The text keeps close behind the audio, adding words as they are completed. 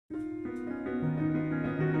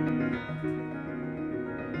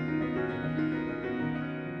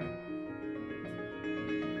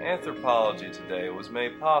Anthropology Today was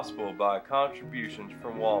made possible by contributions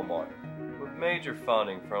from Walmart, with major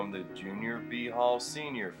funding from the Junior B. Hall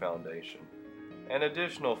Senior Foundation, and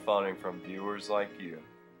additional funding from viewers like you.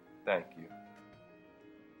 Thank you.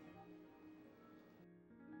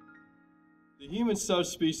 The human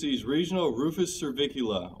subspecies Regional Rufus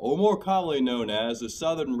Cervicula, or more commonly known as the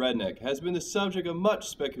Southern Redneck, has been the subject of much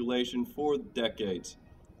speculation for decades.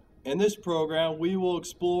 In this program, we will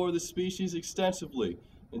explore the species extensively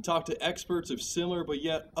and talk to experts of similar but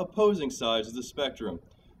yet opposing sides of the spectrum.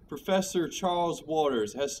 Professor Charles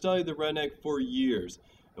Waters has studied the redneck for years,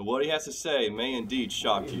 and what he has to say may indeed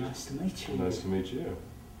shock you. Nice to meet you. Nice to meet you.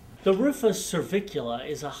 The Rufus cervicula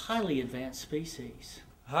is a highly advanced species.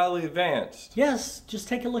 Highly advanced? Yes, just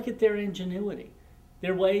take a look at their ingenuity.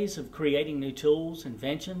 Their ways of creating new tools,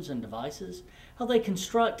 inventions, and devices, how they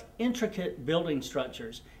construct intricate building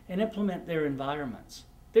structures and implement their environments.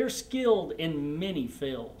 They're skilled in many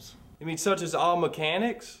fields. You mean such as all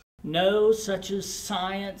mechanics? No, such as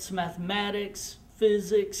science, mathematics,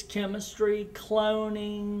 physics, chemistry,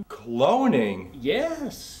 cloning. Cloning?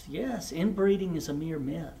 Yes, yes. Inbreeding is a mere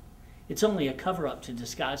myth. It's only a cover-up to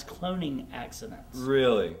disguise cloning accidents.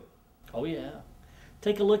 Really? Oh, yeah.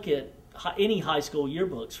 Take a look at any high school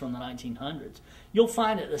yearbooks from the 1900s. You'll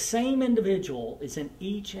find that the same individual is in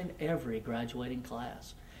each and every graduating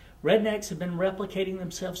class. Rednecks have been replicating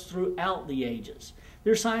themselves throughout the ages.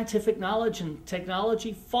 Their scientific knowledge and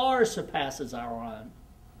technology far surpasses our own.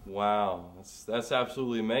 Wow, that's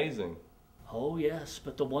absolutely amazing. Oh, yes,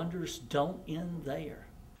 but the wonders don't end there.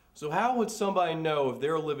 So how would somebody know if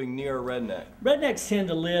they're living near a redneck? Rednecks tend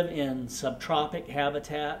to live in subtropic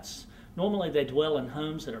habitats. Normally they dwell in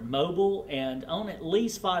homes that are mobile and own at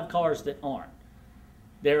least 5 cars that aren't.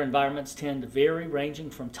 Their environments tend to vary,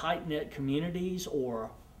 ranging from tight-knit communities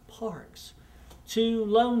or parks to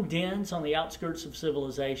lone dens on the outskirts of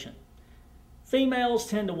civilization. Females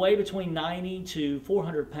tend to weigh between 90 to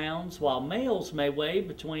 400 pounds, while males may weigh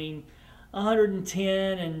between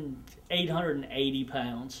 110 and 880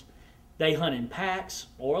 pounds. They hunt in packs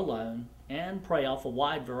or alone and prey off a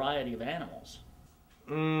wide variety of animals.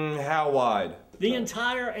 How wide? The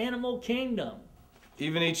entire animal kingdom.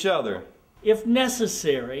 Even each other? If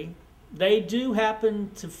necessary, they do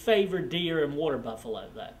happen to favor deer and water buffalo,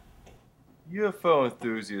 though. UFO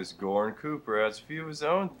enthusiast Goran Cooper has a few of his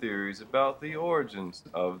own theories about the origins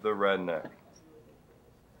of the redneck.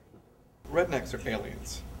 Rednecks are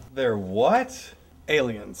aliens. They're what?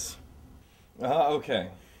 Aliens. Okay.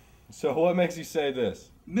 So what makes you say this?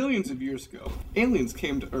 Millions of years ago, aliens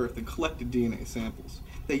came to Earth and collected DNA samples.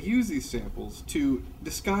 They used these samples to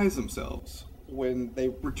disguise themselves when they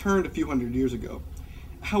returned a few hundred years ago.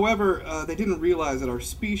 However, they didn't realize that our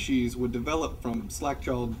species would develop from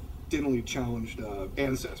slack-jawed, dentally challenged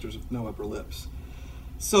ancestors with no upper lips.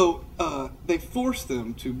 So they forced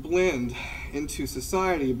them to blend into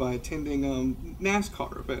society by attending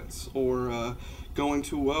NASCAR events or going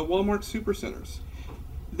to Walmart supercenters.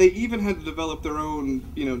 They even had to develop their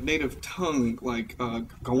own, native tongue, like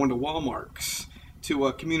going to Walmarts to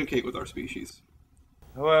communicate with our species.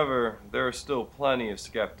 However, there are still plenty of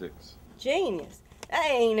skeptics. Genius? I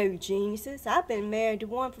ain't no geniuses. I've been married to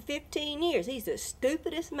one for 15 years. He's the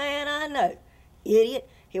stupidest man I know. Idiot.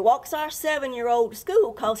 He walks our 7-year-old to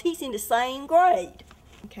school 'cause he's in the same grade.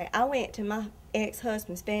 Okay, I went to my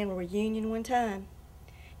ex-husband's family reunion one time.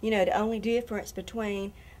 You know, the only difference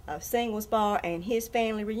between a singles bar and his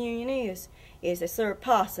family reunion is they serve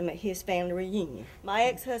possum at his family reunion. My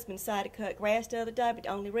ex-husband decided to cut grass the other day, but the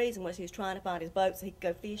only reason was he was trying to find his boat so he could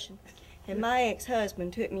go fishing. And my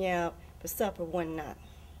ex-husband took me out for supper one night.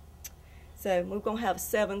 So we're going to have a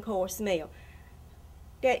 7-course meal.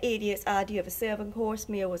 That idiot's idea of a 7-course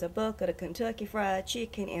meal was a bucket of Kentucky Fried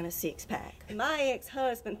Chicken and a 6-pack. My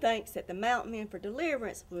ex-husband thinks that the Mountain Men for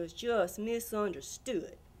Deliverance was just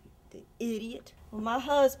misunderstood. The idiot. Well, my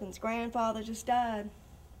husband's grandfather just died,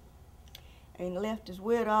 and he left his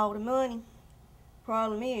widow all the money.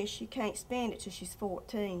 Problem is, she can't spend it till she's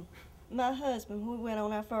 14. My husband, when we went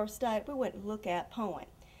on our first date, we went to Lookout Point.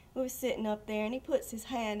 We were sitting up there, and he puts his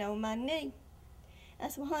hand on my knee. I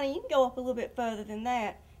said, well, honey, you can go up a little bit further than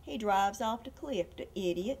that. He drives off the cliff, the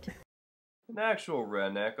idiot. An actual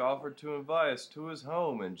redneck offered to invite us to his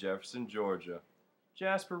home in Jefferson, Georgia.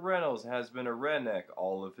 Jasper Reynolds has been a redneck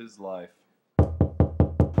all of his life.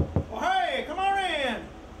 Well, hey, come on in.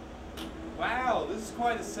 Wow, this is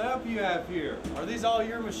quite a setup you have here. Are these all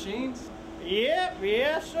your machines? Yep,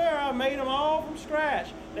 yes, sir. I made them all from scratch.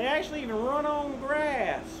 They actually even run on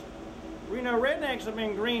grass. We know rednecks have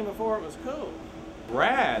been green before it was cool.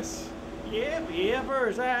 Grass? Yep,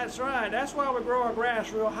 that's right. That's why we grow our grass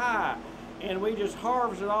real high. and we just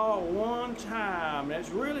harvest it all at one time. It's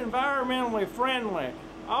really environmentally friendly.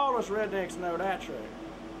 All us rednecks know that trick.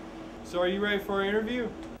 So are you ready for our interview?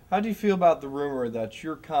 How do you feel about the rumor that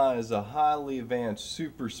your kind is a highly advanced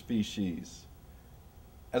super species,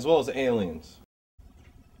 as well as aliens?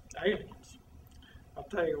 Aliens? I'll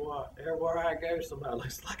tell you what, everywhere I go, somebody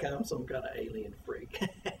looks like I'm some kind of alien freak.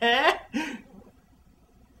 I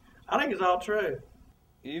think it's all true.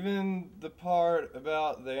 Even the part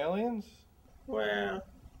about the aliens? Well,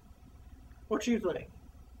 what you think?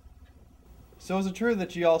 So is it true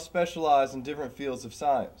that you all specialize in different fields of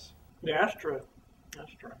science? Yeah, that's true.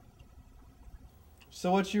 That's true.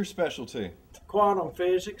 So what's your specialty? Quantum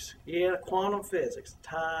physics. Yeah, quantum physics.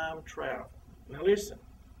 Time travel. Now listen,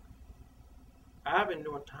 I've been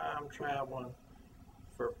doing time traveling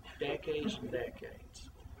for decades and decades.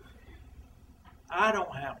 I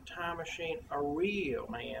don't have a time machine. A real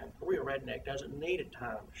redneck doesn't need a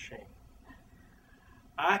time machine.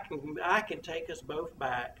 I can take us both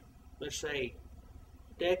back, let's say,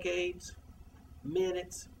 decades,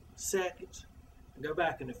 minutes, seconds. I can go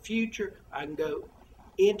back in the future. I can go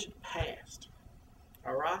into the past.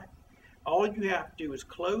 All right? All you have to do is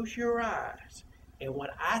close your eyes, and when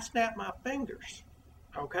I snap my fingers,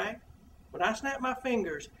 okay? When I snap my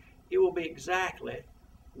fingers, it will be exactly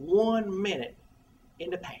 1 minute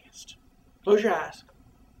in the past. Close your eyes.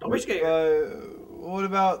 Don't be scared. What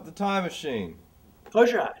about the time machine?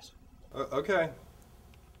 Close your eyes. Okay.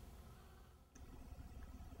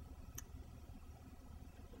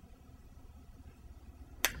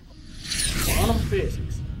 Quantum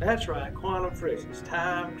physics. That's right, quantum physics.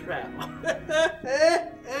 Time travel.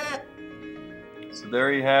 So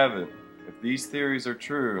there you have it. If these theories are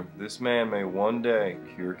true, this man may one day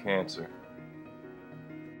cure cancer.